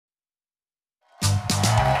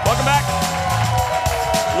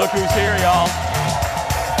look who's here, y'all.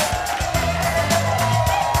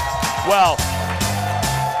 Well,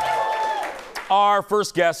 our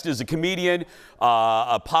first guest is a comedian,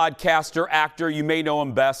 a podcaster, actor. You may know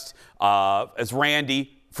him best as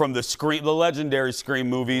Randy from the legendary Scream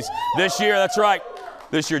movies. This year, that's right.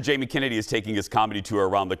 This year, Jamie Kennedy is taking his comedy tour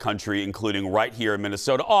around the country, including right here in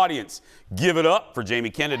Minnesota. Audience, give it up for Jamie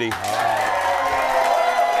Kennedy.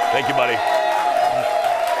 Thank you, buddy.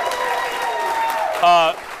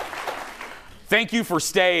 Thank you for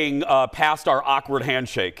staying past our awkward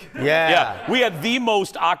handshake. Yeah. We had the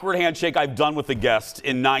most awkward handshake I've done with a guest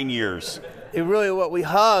in 9 years. It really, we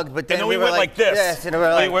hugged, but then, we went like this. Yes, and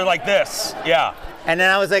we're like this. Yeah. And then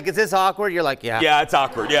I was like, is this awkward? You're like, yeah. Yeah, it's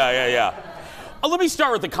awkward. Yeah. Let me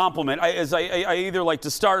start with a compliment. I either like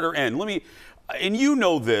to start or end. And you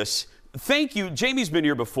know this. Thank you. Jamie's been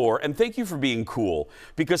here before, and thank you for being cool.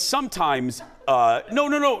 Because sometimes,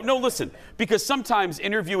 listen. Because sometimes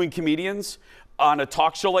interviewing comedians on a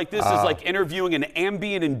talk show like this is like interviewing an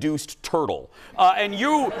ambient-induced turtle. And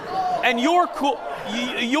you're cool.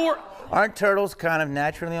 Aren't turtles kind of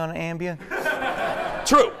naturally on Ambien?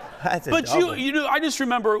 True. But I just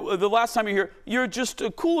remember the last time you were here, you're just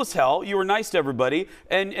cool as hell. You were nice to everybody,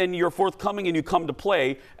 and you're forthcoming, and you come to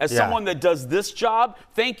play. As someone that does this job,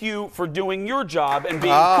 thank you for doing your job and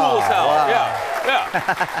being cool as hell. Wow.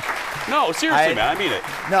 Yeah. No, seriously, man, I mean it.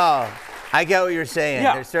 No, I get what you're saying.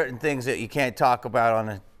 Yeah. There's certain things that you can't talk about on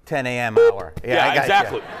a 10 a.m. hour. Yeah, I got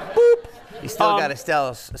exactly. You. Boop. You still got to sell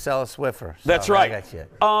a Swiffer. So that's right. I got you.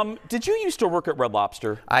 Did you used to work at Red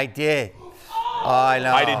Lobster? I did. Oh, I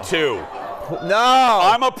know. I did too. No.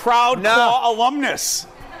 I'm a proud Claw alumnus.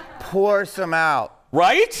 Pour some out.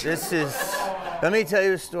 Right? Let me tell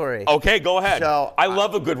you a story. Okay, go ahead. So I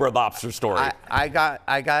love a good Red Lobster story. I got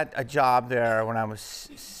a job there when I was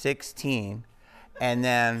 16, and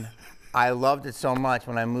then I loved it so much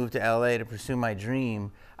when I moved to LA to pursue my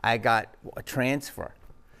dream, I got a transfer.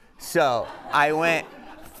 So I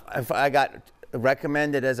got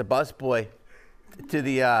recommended as a busboy to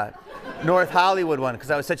the North Hollywood one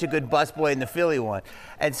because I was such a good busboy in the Philly one.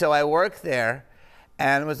 And so I worked there,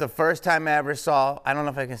 and it was the first time I ever saw, I don't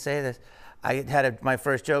know if I can say this, my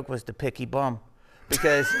first joke was the picky bum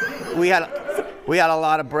because we had a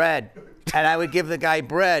lot of bread, and I would give the guy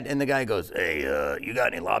bread, and the guy goes, hey, you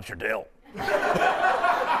got any lobster tail?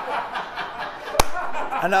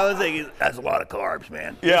 And I was like, that's a lot of carbs,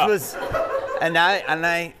 man. Yeah.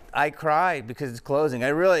 I cried because it's closing.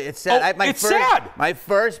 It's sad. Sad. My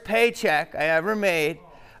first paycheck I ever made,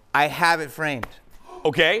 I have it framed.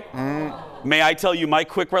 Okay. May I tell you my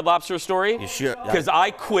quick Red Lobster story? You should. Because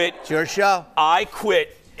I quit. It's your show. I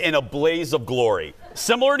quit in a blaze of glory.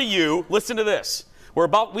 Similar to you, listen to this. We're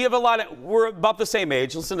about the same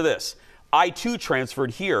age. Listen to this. I too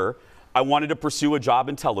transferred here. I wanted to pursue a job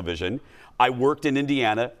in television. I worked in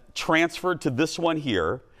Indiana, transferred to this one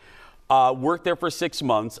here, worked there for 6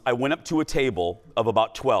 months. I went up to a table of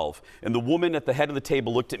about 12, and the woman at the head of the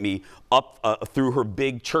table looked at me up through her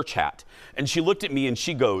big church hat, and she looked at me and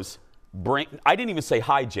she goes, I didn't even say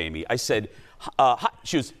hi, Jamie. I said, hi.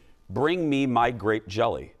 She goes, bring me my grape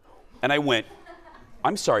jelly. And I went,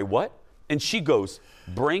 I'm sorry, what? And she goes,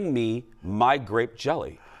 bring me my grape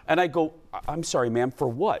jelly. And I go, I'm sorry, ma'am, for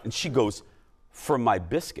what? And she goes, for my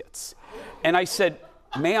biscuits. And I said,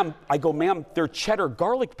 ma'am, they're cheddar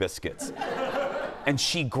garlic biscuits. And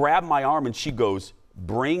she grabbed my arm and she goes,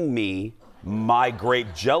 bring me my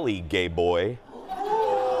grape jelly, gay boy.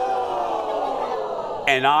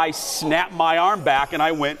 And I snapped my arm back and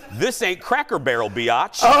I went, this ain't Cracker Barrel,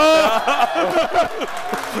 biatch.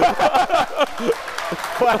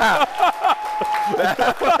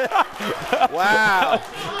 Wow.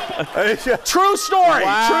 True story.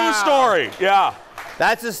 Wow. True story. Yeah.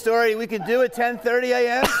 That's a story we could do at 10:30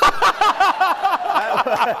 a.m.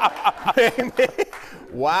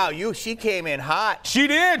 Wow, she came in hot. She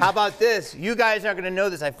did. How about this? You guys aren't going to know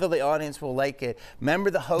this. I feel the audience will like it. Remember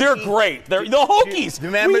the Hokies? They're great. They're the Hokies.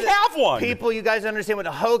 We have one. People, you guys understand what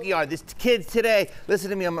a Hokie are. These kids today, listen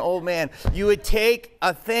to me, I'm an old man. You would take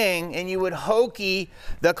a thing and you would Hokie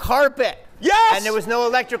the carpet. Yes! And there was no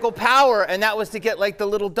electrical power, and that was to get like the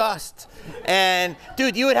little dust. And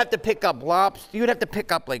dude, you would have to pick up lobster. You would have to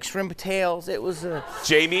pick up like shrimp tails. It was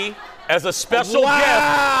Jamie, as a special gift.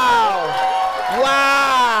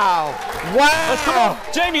 Wow. Wow. Let's come on.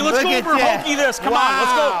 Jamie, let's Look go at over this. hokey this. Come on, Wow.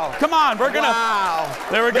 let's go. Come on, we're gonna. Wow.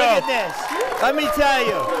 There we go. Look at this. Let me tell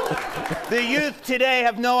you, the youth today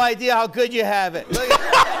have no idea how good you have it. Look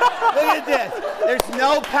at this. There's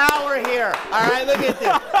no power here. All right, look at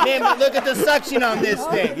this. Man, but look at the suction on this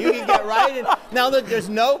thing. You can get right in. Now look, there's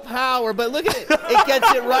no power, but look at it. It gets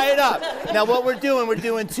it right up. Now what we're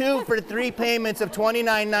doing 2 for 3 payments of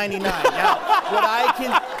 $29.99. Now, what I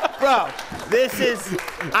can, bro, this is,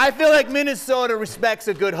 I feel like Minnesota respects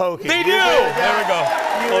a good hokey. They do. There we go.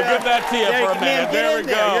 We'll give that to you for a minute. There we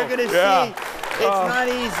go. You're gonna see. It's not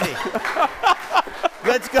easy.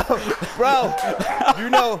 Let's go. Bro, you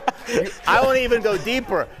know, I won't even go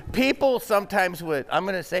deeper. People sometimes would, I'm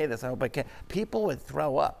going to say this, I hope I can, people would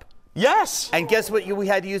throw up. Yes. And guess what we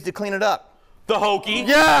had to use to clean it up? The hokey.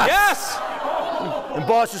 Yes. Yes. And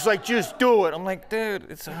boss is like, just do it. I'm like, dude,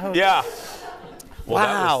 it's a hokey. Yeah. Well,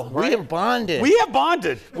 wow, we have bonded. We have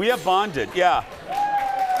bonded. We have bonded. Yeah.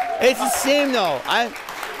 It's the same though.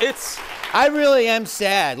 I really am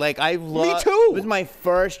sad. Like I love. Me too. It was my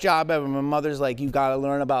first job ever. My mother's like, you got to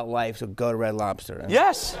learn about life, so go to Red Lobster. And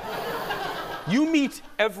Yes. You meet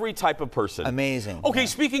every type of person. amazing. Okay,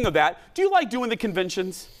 speaking of that, do you like doing the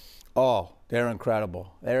conventions? Oh, they're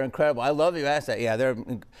incredible. They're incredible. I love you asked that. Yeah, they're.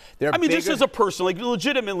 I mean, just bigger. as a person, like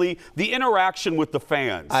legitimately, the interaction with the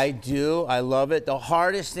fans. I do. I love it. The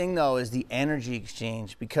hardest thing, though, is the energy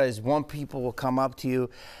exchange because one people will come up to you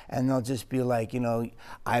and they'll just be like, you know,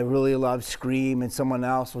 I really love Scream, and someone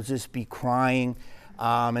else will just be crying.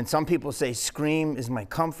 And some people say Scream is my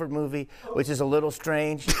comfort movie, which is a little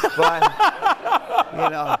strange, but, you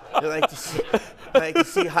know, they like to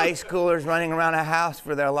see high schoolers running around a house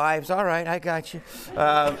for their lives. All right, I got you.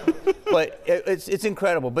 But it's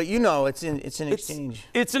incredible. But you know, it's an exchange.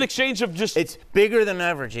 It's an exchange of just. It's bigger than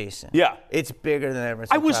ever, Jason. Yeah. It's bigger than ever.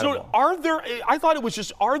 It's I was incredible. I thought it was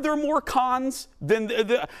just, are there more cons than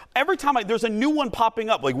every time there's a new one popping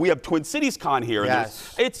up? Like we have Twin Cities Con here.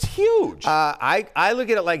 Yes. And it's huge. I look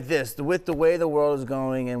at it like this: with the way the world is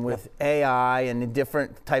going, and with AI and the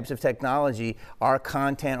different types of technology, our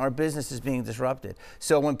content, our business is being disrupted.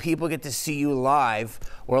 So when people get to see you live,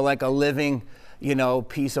 we're like a living, you know,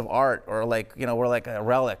 piece of art, or like, you know, we're like a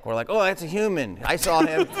relic. We're like, oh, that's a human. I saw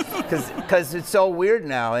him, because it's so weird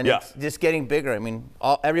now, and it's just getting bigger. I mean,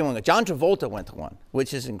 everyone. John Travolta went to one,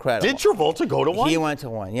 which is incredible. Did Travolta go to one? He went to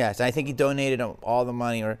one. Yes, I think he donated all the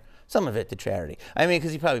money or some of it to charity. I mean,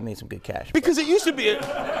 because he probably made some good cash. Because it used to be.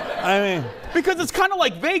 Because it's kind of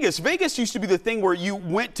like Vegas. Vegas used to be the thing where you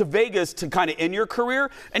went to Vegas to kind of end your career,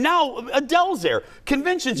 and now Adele's there.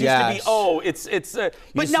 Conventions used to be,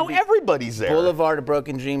 but now everybody's there. Boulevard of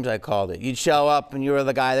Broken Dreams, I called it. You'd show up and you were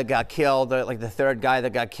the guy that got killed, or like the third guy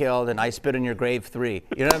that got killed, and I Spit on Your Grave 3.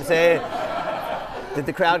 You know what I'm saying? Did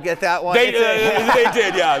the crowd get that one? They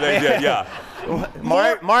did, yeah, they did, yeah.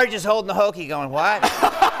 Marge is holding the hokey going, what?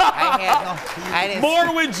 I didn't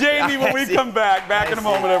More with Jamie when we come back. Back in a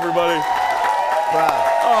moment, everybody. Bro.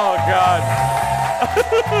 Oh, God.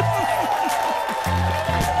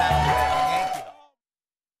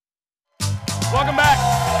 Welcome back.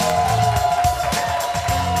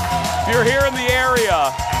 If you're here in the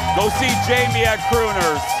area, go see Jamie at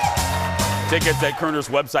Crooners. Tickets at Crooners'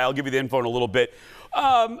 website. I'll give you the info in a little bit.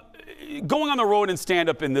 Going on the road and stand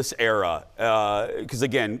up in this era, because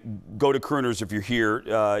again, go to Crooners if you're here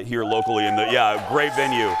locally in the great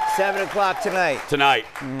venue. 7 o'clock tonight.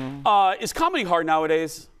 Is comedy hard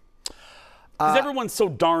nowadays? Because everyone's so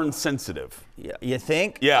darn sensitive. Yeah, you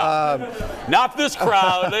think? Yeah. Not this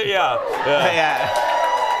crowd. Yeah.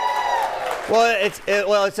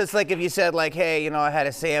 Well, it's just like if you said, like, hey, you know, I had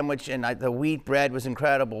a sandwich and the wheat bread was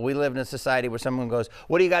incredible. We live in a society where someone goes,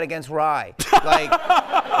 what do you got against rye? Like,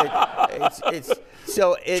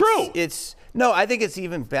 True. No, I think it's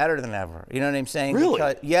even better than ever. You know what I'm saying?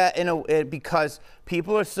 Really? Because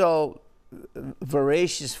people are so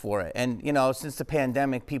voracious for it. And, you know, since the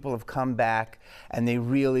pandemic, people have come back and they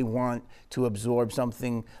really want to absorb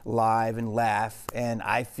something live and laugh. And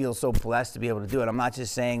I feel so blessed to be able to do it. I'm not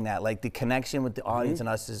just saying that. Like, the connection with the audience and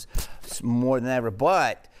us is more than ever.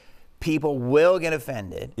 But people will get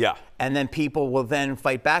offended. Yeah. And then people will then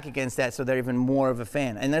fight back against that, so they're even more of a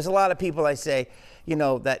fan. And there's a lot of people, I say, you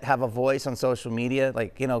know, that have a voice on social media,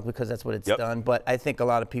 like, you know, because that's what it's done. But I think a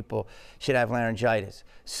lot of people should have laryngitis.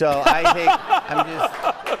 So I think I'm just...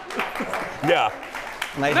 Yeah.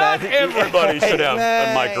 Not everybody should have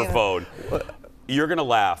a microphone. You're going to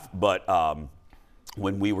laugh, but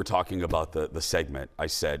when we were talking about the segment, I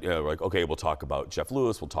said, like, okay, we'll talk about Jeff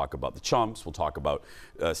Lewis, we'll talk about the Chumps, we'll talk about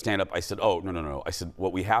stand-up. I said, oh, no. I said,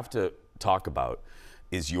 what we have to talk about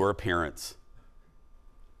is your appearance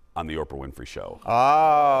on the Oprah Winfrey Show.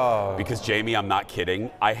 Oh. Because Jamie, I'm not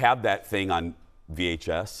kidding. I have that thing on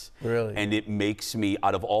VHS. Really? And it makes me,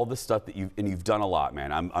 out of all the stuff that you've done a lot,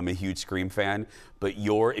 man. I'm a huge Scream fan, but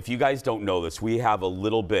if you guys don't know this, we have a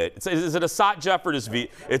little bit. Is it a SOT, Jeff, or just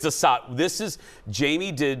it's a SOT.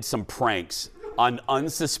 Jamie did some pranks on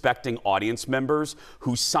unsuspecting audience members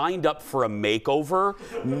who signed up for a makeover,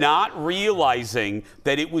 not realizing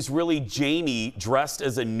that it was really Jamie dressed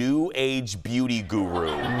as a new age beauty guru.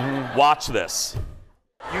 Mm-hmm. Watch this.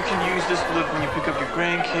 You can use this look when you pick up your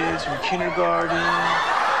grandkids from kindergarten. You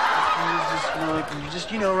can use this look when you're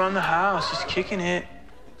just, around the house, just kicking it.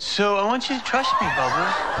 So I want you to trust me,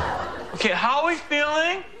 Bubba. Okay, how are we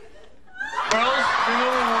feeling? Girls, bring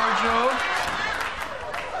over the wardrobe.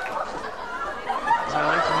 I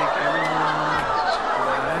like to make everyone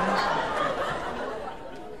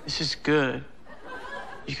surprised. This is good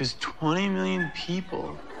because 20 million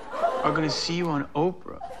people are gonna see you on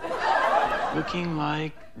Oprah looking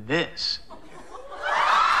like this.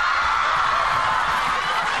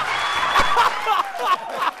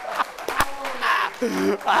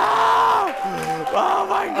 Oh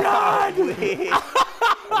my God!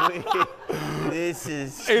 This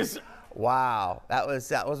is wow. That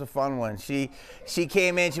was a fun one. She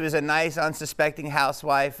came in. She was a nice, unsuspecting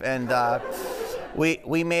housewife, and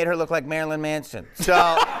we made her look like Marilyn Manson.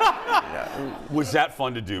 So. Was that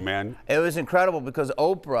fun to do, man? It was incredible because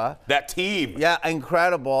Oprah. That team. Yeah,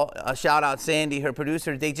 incredible. Shout out Sandy, her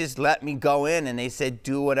producer. They just let me go in and they said,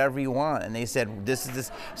 do whatever you want. And they said, this is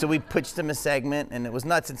this. So we pitched them a segment and it was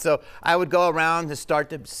nuts. And so I would go around to start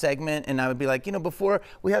the segment and I would be like, before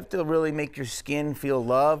we have to really make your skin feel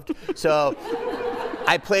loved. So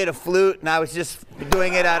I played a flute and I was just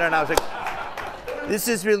doing it at her and I was like, this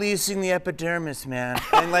is releasing the epidermis, man.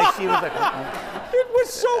 And like she was like, It was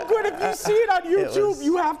so good. If you see it on YouTube,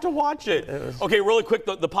 you have to watch it. Okay, really quick,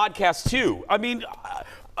 the podcast too. I mean,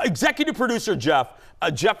 executive producer Jeff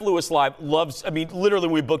Lewis Live loves, literally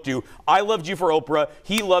when we booked you, I loved you for Oprah.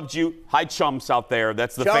 He loved you. Hi, chumps out there.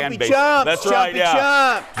 That's the fan base. Chumps, that's right,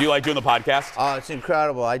 yeah. Chump. Do you like doing the podcast? Oh, it's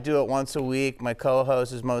incredible. I do it once a week. My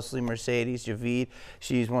co-host is mostly Mercedes Javid.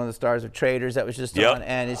 She's one of the stars of Traders that was just on.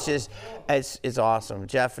 And it's just, it's awesome.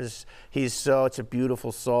 Jeff he's such a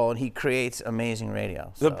beautiful soul and he creates amazing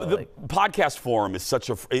radio. So, the podcast forum is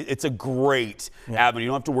it's a great avenue. You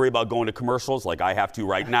don't have to worry about going to commercials like I have to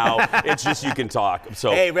right now. It's just you can talk.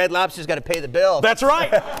 So hey, Red Lobster's got to pay the bill. That's right.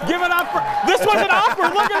 Give it up for this wasn't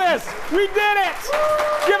awkward. Look at this. We did it.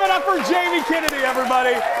 Give it up for Jamie Kennedy,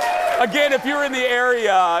 everybody. Again, if you're in the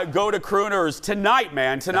area, go to Crooners tonight,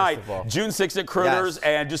 man. Tonight, Festival. June 6th at Crooners,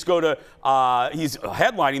 and just go to. He's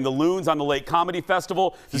headlining the Loons on the Lake Comedy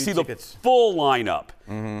Festival to see tickets. The full lineup.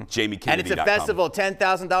 JamieKennedy.com. And it's a festival.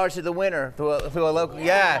 $10,000 to the winner through a local.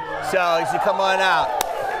 Yeah. So you should come on out.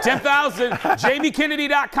 10,000.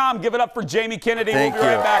 JamieKennedy.com. Give it up for Jamie Kennedy. Thank we'll be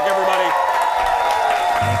right back, everybody.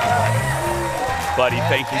 Buddy,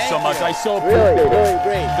 thank you so much. I so appreciate it. Really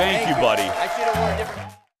great. Thank you, buddy. I should have worn a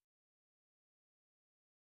different.